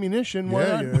for ammunition.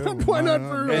 Why not? Why not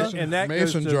for? And that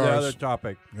Mason goes to jars. the other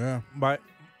topic. Yeah.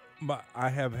 I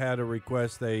have had a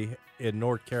request. They in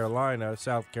North Carolina,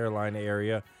 South Carolina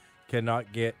area,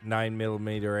 cannot get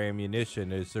 9mm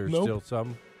ammunition. Is there Nope. still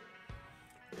some?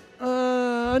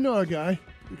 I know a guy.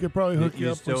 We could probably hook you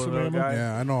You up with still some know a ammo. guy?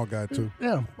 Yeah, I know a guy too.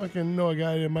 Yeah, I can know a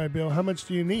guy that might be able. How much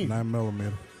do you need?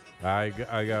 9mm. I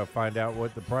got to find out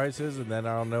what the price is, and then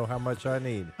I'll know how much I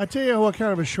need. I tell you what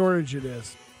kind of a shortage it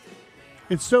is.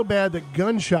 It's so bad that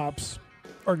gun shops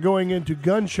are going into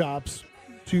gun shops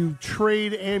to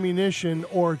trade ammunition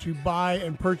or to buy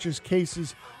and purchase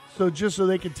cases, so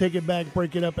they can take it back,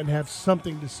 break it up, and have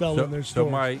something to sell in their So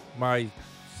stores. my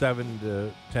 7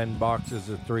 to 10 boxes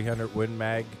of 300 Win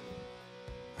Mag.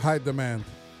 High demand.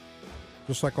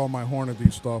 Just like all my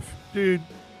Hornady stuff. Dude,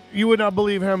 you would not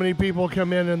believe how many people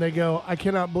come in and they go, I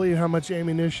cannot believe how much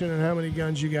ammunition and how many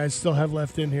guns you guys still have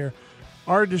left in here.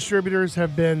 Our distributors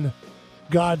have been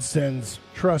godsends,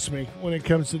 trust me, when it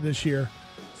comes to this year.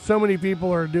 So many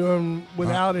people are doing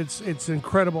without. It's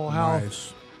incredible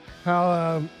Nice.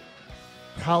 how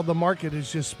the market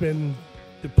has just been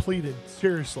depleted.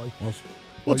 Seriously.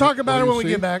 We'll talk about it when we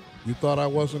get back. You thought I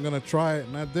wasn't going to try it,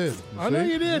 and I did. I know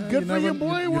you did. Good for you,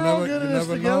 boy. We're all good in this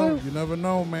together. You never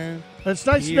know, man. It's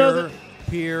nice to know that.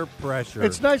 Peer pressure.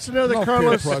 It's nice to know that No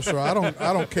Carlos. peer pressure. I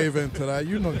don't cave into that.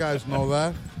 You know, guys know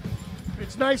that.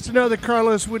 It's nice to know that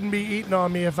Carlos wouldn't be eating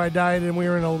on me if I died and we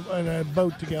were in a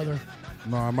boat together.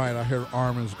 No, I might. I hear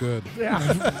Armin's good. Yeah.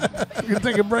 You can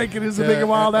take a break. It is the Big and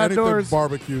Wild anything Outdoors.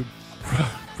 barbecued.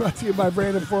 Brought to you by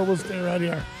Brandon Ford. We'll stay right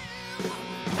here.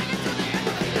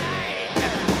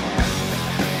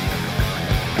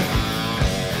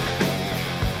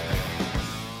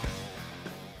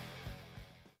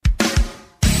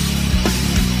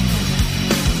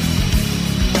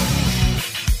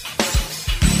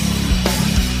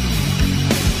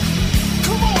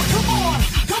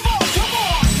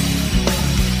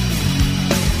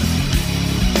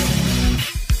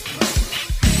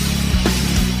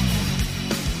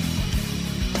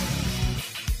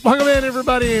 Welcome in,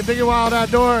 everybody. Big and Wild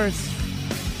Outdoors.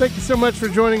 Thank you so much for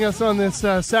joining us on this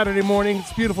Saturday morning.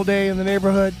 It's a beautiful day in the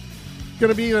neighborhood. Going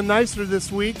to be even nicer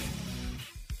this week.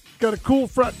 Got a cool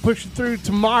front pushing through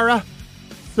tomorrow.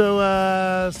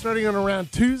 So starting on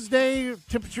around Tuesday,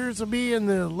 temperatures will be in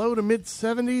the low to mid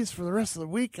 70s for the rest of the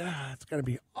week. It's going to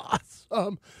be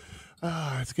awesome.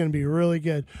 It's going to be really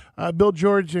good. Bill,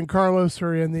 George, and Carlos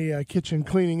are in the kitchen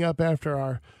cleaning up after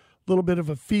our little bit of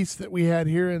a feast that we had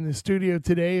here in the studio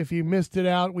today. If you missed it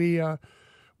out, we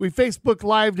Facebook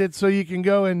Lived it, so you can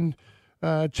go and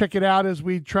check it out as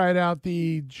we tried out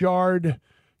the jarred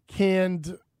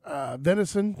canned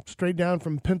venison straight down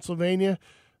from Pennsylvania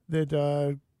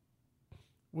that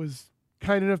was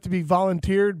kind enough to be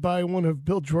volunteered by one of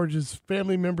Bill George's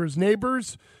family members'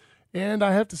 neighbors. And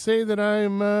I have to say that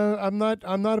I'm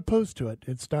not opposed to it.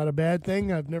 It's not a bad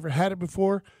thing. I've never had it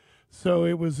before, so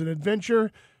it was an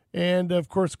adventure. And of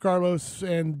course, Carlos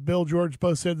and Bill George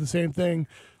both said the same thing.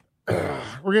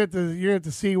 You're gonna have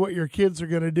to see what your kids are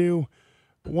gonna do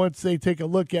once they take a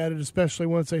look at it, especially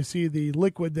once they see the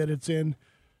liquid that it's in.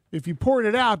 If you poured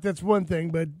it out, that's one thing,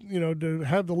 but to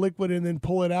have the liquid and then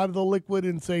pull it out of the liquid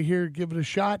and say, "Here, give it a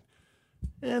shot."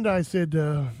 And I said,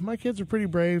 "My kids are pretty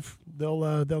brave.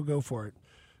 They'll go for it."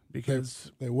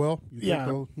 Because they will. You think Yeah.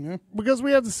 they'll- yeah. because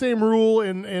we have the same rule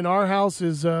in our house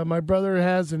as my brother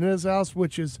has in his house,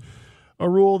 which is a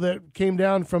rule that came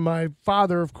down from my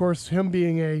father. Of course, him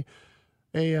being a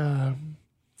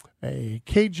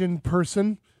Cajun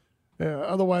person,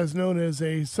 otherwise known as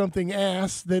a something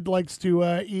ass that likes to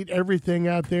eat everything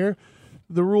out there.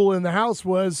 the rule in the house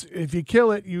was if you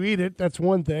kill it, you eat it. That's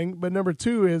one thing. But number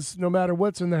two is no matter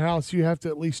what's in the house, you have to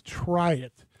at least try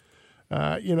it.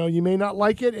 You may not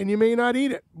like it and you may not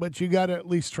eat it, but you got to at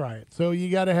least try it. So you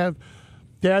got to have,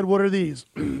 Dad, what are these?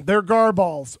 They're gar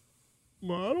balls.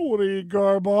 Well, I don't want to eat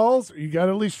gar balls. You got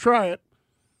to at least try it.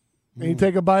 And you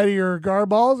take a bite of your gar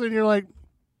balls and you're like,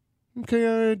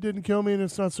 okay, it didn't kill me and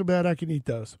it's not so bad. I can eat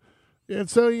those. And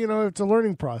so, it's a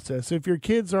learning process. If your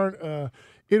kids aren't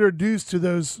introduced to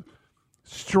those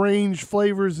strange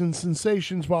flavors and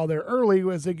sensations while they're early,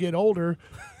 as they get older,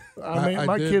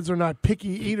 my kids are not picky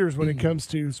eaters when it comes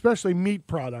to, especially meat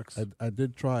products. I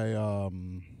did try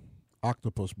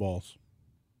octopus balls.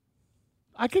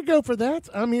 I could go for that.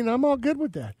 I mean, I'm all good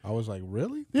with that. I was like,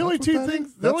 really? The only two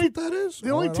things. That's what that is? The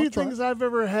only two things I've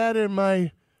ever had in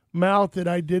my mouth that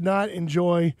I did not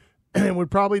enjoy and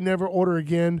would probably never order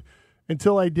again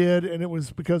until I did, and it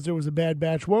was because there was a bad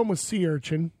batch. One was sea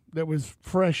urchin, that was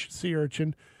fresh sea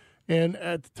urchin, and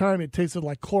at the time it tasted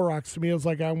like Clorox to me. It was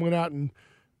like I went out and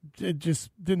it just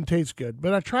didn't taste good.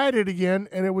 But I tried it again,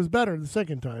 and it was better the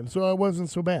second time, so it wasn't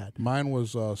so bad. Mine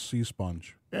was sea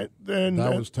sponge. And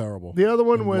that was terrible. The other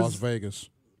one in was Las Vegas.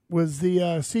 Was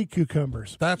the sea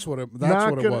cucumbers. That's what it was.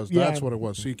 Yeah. That's what it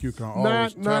was. Sea cucumber. Oh,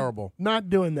 it was terrible. Not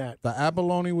doing that. The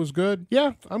abalone was good.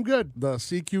 Yeah, I'm good. The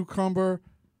sea cucumber,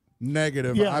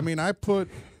 negative. Yeah. I mean, I put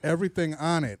everything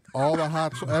on it, all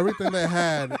the everything they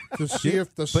had to see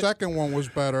if the second one was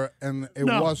better, and it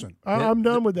wasn't. I'm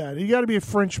done with that. You got to be a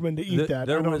Frenchman to eat that.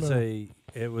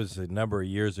 It was a number of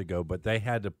years ago, but they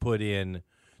had to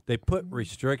they put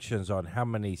restrictions on how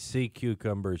many sea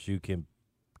cucumbers you can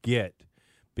get,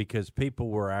 because people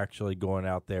were actually going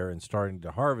out there and starting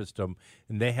to harvest them,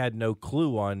 and they had no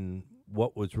clue on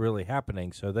what was really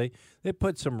happening. So they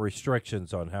put some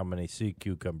restrictions on how many sea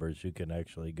cucumbers you can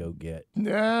actually go get.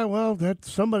 Yeah, well,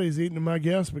 somebody's eating them, I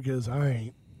guess, because I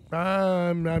ain't.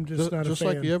 I'm just not a fan. Just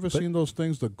like you ever seen those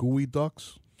things, the gooey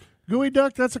ducks? Gooey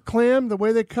duck, that's a clam. The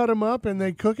way they cut them up and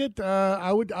they cook it,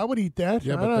 I would eat that.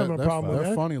 Yeah, I don't have a problem with that.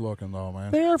 They're funny looking, though,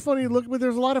 man. They are funny looking, but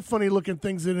there's a lot of funny looking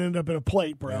things that end up in a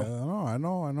plate, bro. Yeah, I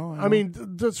know. I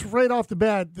mean, just right off the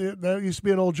bat, that used to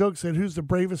be an old joke, said, who's the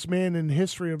bravest man in the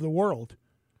history of the world?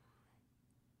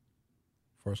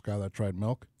 First guy that tried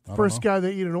milk? First guy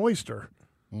that eat an oyster.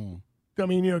 I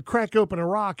mean, crack open a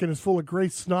rock and it's full of gray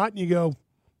snot, and you go,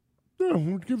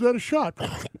 we'll give that a shot.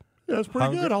 That's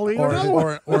pretty good. I'll eat another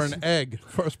one. Or an egg.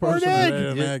 First person or an egg. To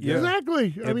eat an egg.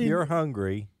 Exactly. If you're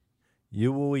hungry,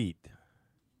 you will eat.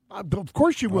 Of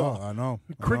course you will. I know.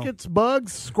 Crickets,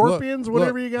 bugs, scorpions,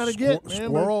 whatever you got to get.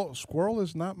 Squirrel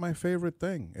is not my favorite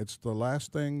thing. It's the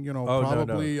last thing,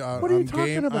 probably. No. What are you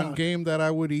talking about? On game that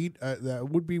I would eat. That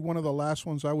would be one of the last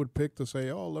ones I would pick to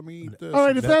say, oh, let me eat this. All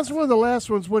right, if that's one of the last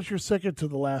ones, what's your second to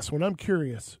the last one? I'm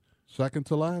curious. Second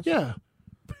to last? Yeah.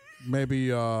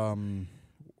 Maybe.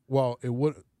 Well, it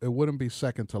wouldn't be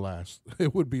second to last.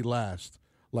 It would be last,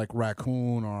 like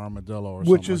raccoon or armadillo or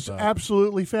something Which is like that.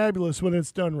 absolutely fabulous when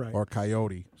it's done right. Or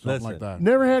coyote, something like that.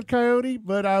 Never had coyote,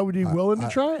 but I would be willing to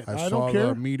try it. I don't care.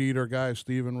 Saw the meat eater guy,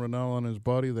 Steven Rennell, and his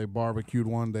buddy. They barbecued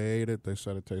one. They ate it. They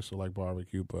said it tasted like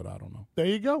barbecue, but I don't know. There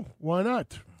you go. Why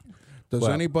not? Does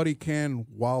anybody can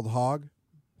wild hog,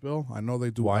 Bill? I know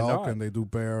they do elk not? and they do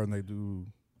bear and they do...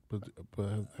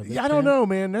 I don't know,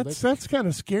 man. That's kind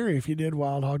of scary if you did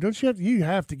wild hog. Don't you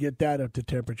have to get that up to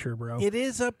temperature, bro? It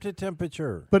is up to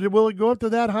temperature. But will it go up to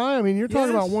that high? I mean, you're talking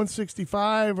about Yes.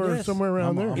 165 or somewhere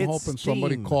around there. I'm It's hoping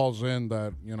somebody steam. calls in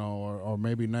that, or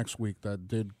maybe next week that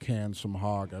did can some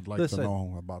hog. I'd like Listen, to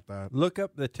know about that. Look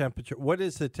up the temperature. What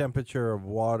is the temperature of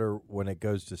water when it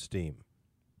goes to steam?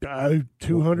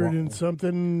 200 and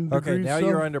something Okay, degrees. now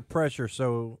you're under pressure,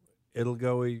 so it'll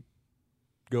go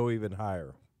even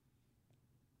higher.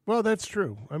 Well, that's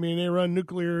true. I mean, they run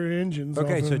nuclear engines.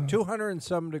 Okay, off so of- 200 and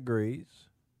some degrees.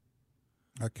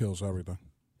 That kills everything.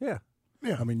 Yeah.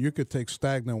 I mean, you could take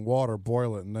stagnant water,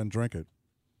 boil it, and then drink it.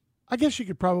 I guess you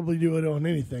could probably do it on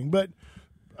anything, but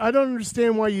I don't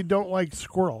understand why you don't like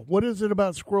squirrel. What is it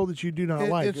about squirrel that you do not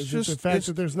like? it's Is just- it the fact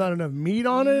that there's not enough meat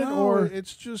on it, No, or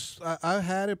it's just I've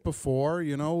had it before.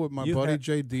 With my buddy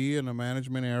JD in the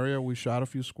management area. We shot a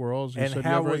few squirrels. He And said,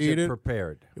 how "You ever was eat it it?"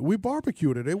 prepared? We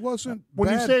barbecued it. It wasn't When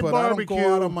you bad, say but I don't barbecue,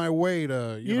 go out of my way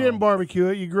to. you didn't barbecue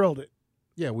it? You grilled it.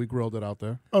 Yeah, we grilled it out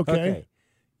there. Okay.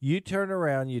 You turn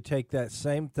around, you take that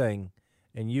same thing,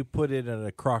 and you put it in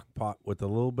a crock pot with a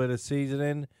little bit of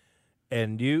seasoning,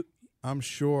 and I'm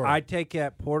sure. I take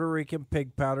that Puerto Rican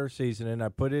pig powder seasoning, I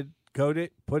put it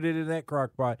in that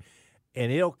crock pot,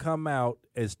 and it'll come out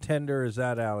as tender as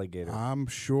that alligator. I'm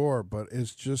sure, but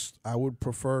it's just I would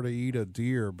prefer to eat a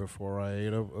deer before I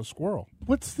ate a squirrel.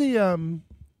 What's the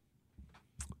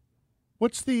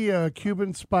What's the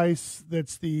Cuban spice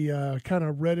that's the kind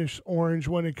of reddish orange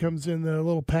one? It comes in the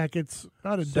little packets.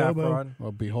 Not adobo. Saffron.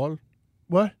 Bihol?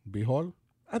 What? Bihol?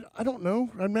 I don't know.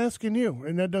 I'm asking you,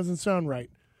 and that doesn't sound right.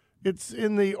 It's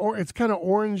in the it's kind of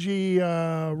orangey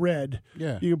red.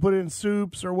 Yeah. You can put it in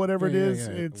soups or whatever it is.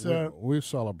 Yeah. It's we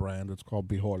sell a brand. It's called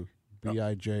Bihol.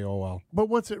 Bijol. but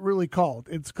what's it really called?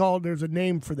 It's called. There's a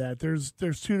name for that. There's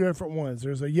two different ones.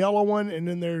 There's a yellow one, and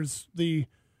then there's the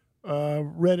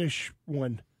reddish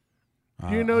one.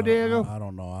 Do you know, Diego? I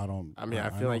don't know. I mean, I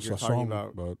feel know like you're Sazon, talking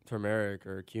about but turmeric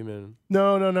or cumin.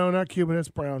 No, not Cuban. It's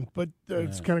brown, but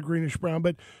it's kind of greenish brown.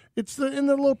 But it's in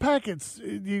the little packets.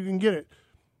 You can get it.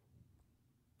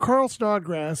 Carl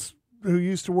Snodgrass, who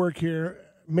used to work here,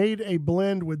 made a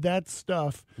blend with that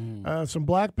stuff, some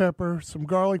black pepper, some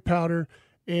garlic powder,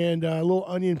 and a little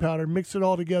onion powder. Mixed it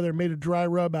all together, made a dry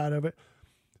rub out of it.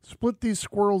 Split these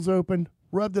squirrels open,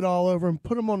 rubbed it all over them,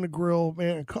 put them on the grill.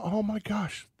 Man, oh my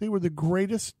gosh, they were the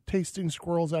greatest tasting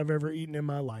squirrels I've ever eaten in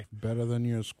my life. better than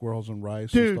your squirrels and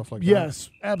rice Dude, and stuff like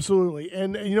yes, absolutely.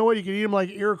 And you know what? You can eat them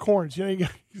like ear corns. You know,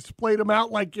 you splayed them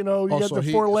out like, you that. got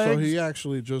the four legs. So he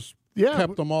actually just Yeah.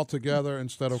 kept them all together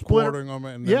instead of Split 'em- quartering them.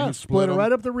 And then Yeah, he split them them.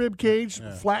 right up the rib cage,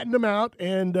 flattened them out,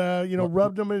 and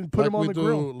rubbed them and put them on the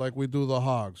grill. Like we do the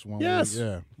hogs. When Yes.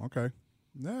 Okay.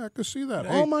 Yeah, I could see that.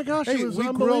 Oh, my gosh, it was we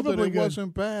grilled it. unbelievably It good.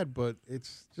 wasn't bad, but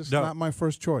it's just No. not my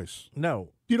first choice. No.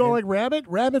 You don't like rabbit?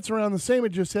 Rabbit's around the same. It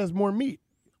just has more meat.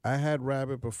 I had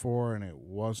rabbit before, and it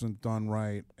wasn't done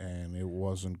right, and it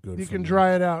wasn't good. You for can me.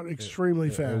 dry it out extremely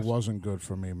It fast. wasn't good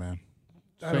for me, man.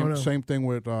 I don't know. Same thing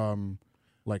with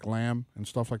like lamb and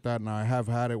stuff like that. And I have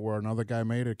had it where another guy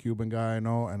made it, a Cuban guy I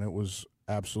know, and it was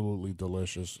absolutely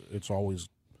delicious. It's always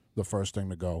the first thing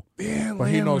to go. Yeah, But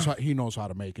he lamb. knows how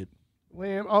to make it.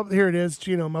 Lamb. Oh, here it is.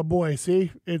 Gino, my boy.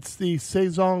 See? It's the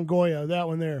Saison Goya, that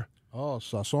one there. Oh,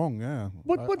 sazon, yeah.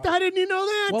 What? How didn't you know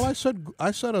that? Well, I said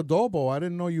adobo. I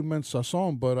didn't know you meant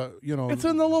sazon, but it's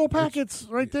in the little packets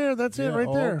right there. That's it yeah,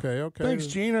 right there. Okay. Thanks,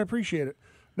 Gene. I appreciate it.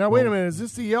 Now, wait a minute. Is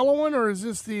this the yellow one or is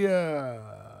this the...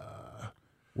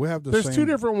 We have the There's same. two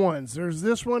different ones. There's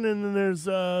this one, and then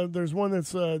there's one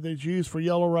that's used for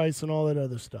yellow rice and all that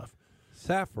other stuff.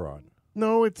 Saffron.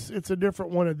 No, it's a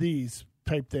different one of these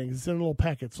type things. It's in little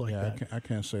packets like Yeah, that. I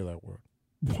can't say that word.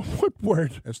 What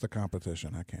word? It's the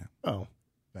competition. I can't. Oh,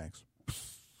 Thanks.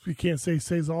 you can't say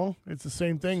saison. It's the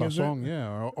same thing, isn't it? Sazon,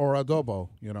 yeah, or adobo.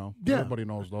 Yeah. Everybody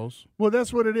knows those. Well,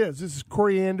 that's what it is. This is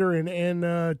coriander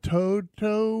and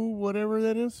toto, whatever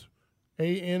that is.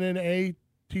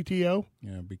 ANNATTO.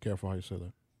 Yeah, be careful how you say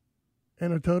that.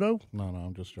 Anatoto? No,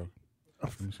 I'm just joking.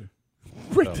 Let me see.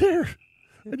 Right there.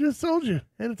 I just told you.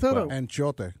 Anatoto.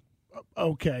 Anchote.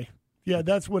 Okay. Yeah,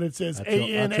 that's what it says. Achote.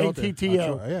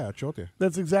 ANATTO. Yeah, achote.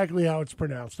 That's exactly how it's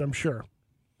pronounced, I'm sure.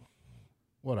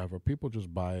 Whatever. People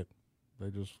just buy it. They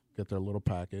just get their little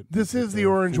packet. This They is get the their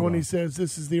orange food one. He on. says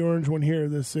this is the orange one here.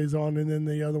 This saison, and then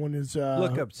the other one is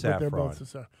Look up but they're saffron. both the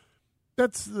sa-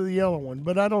 That's the yellow one,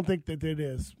 but I don't think that it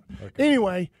is. Okay.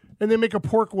 Anyway, and they make a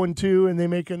pork one too, and they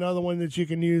make another one that you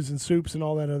can use in soups and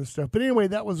all that other stuff. But anyway,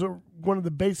 that was one of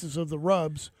the bases of the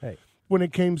rubs Hey. when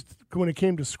it came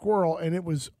to squirrel, and it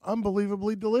was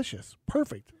unbelievably delicious.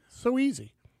 Perfect, so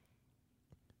easy.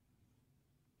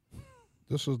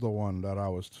 This is the one that I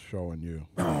was showing you.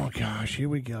 Oh gosh, here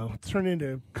we go. It's turned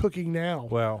into cooking now.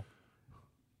 Well,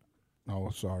 Oh,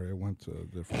 sorry. It went to a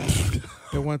different.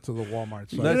 It went to the Walmart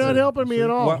site. You're not helping me at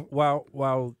all.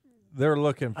 while they're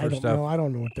looking I for don't stuff, know. I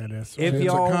don't know what that is. if It's a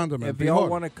y'all condiment. if y'all Behold.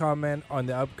 want to comment on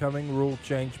the upcoming rule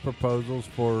change proposals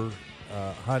for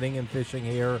hunting and fishing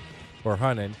here, or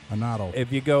hunting, Anado.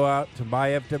 if you go out to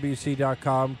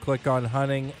myfwc.com, click on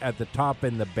hunting at the top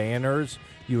in the banners.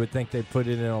 You would think they put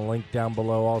it in a link down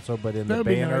below also, but in That'd the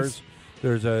be banners,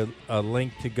 there's a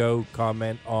link to go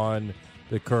comment on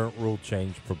the current rule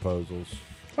change proposals.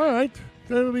 All right.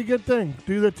 That'll be a good thing.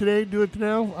 Do that today. Do it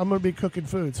now. I'm going to be cooking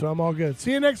food, so I'm all good.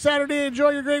 See you next Saturday. Enjoy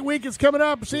your great week. It's coming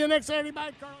up. See you next Saturday.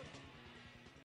 Bye, Carl.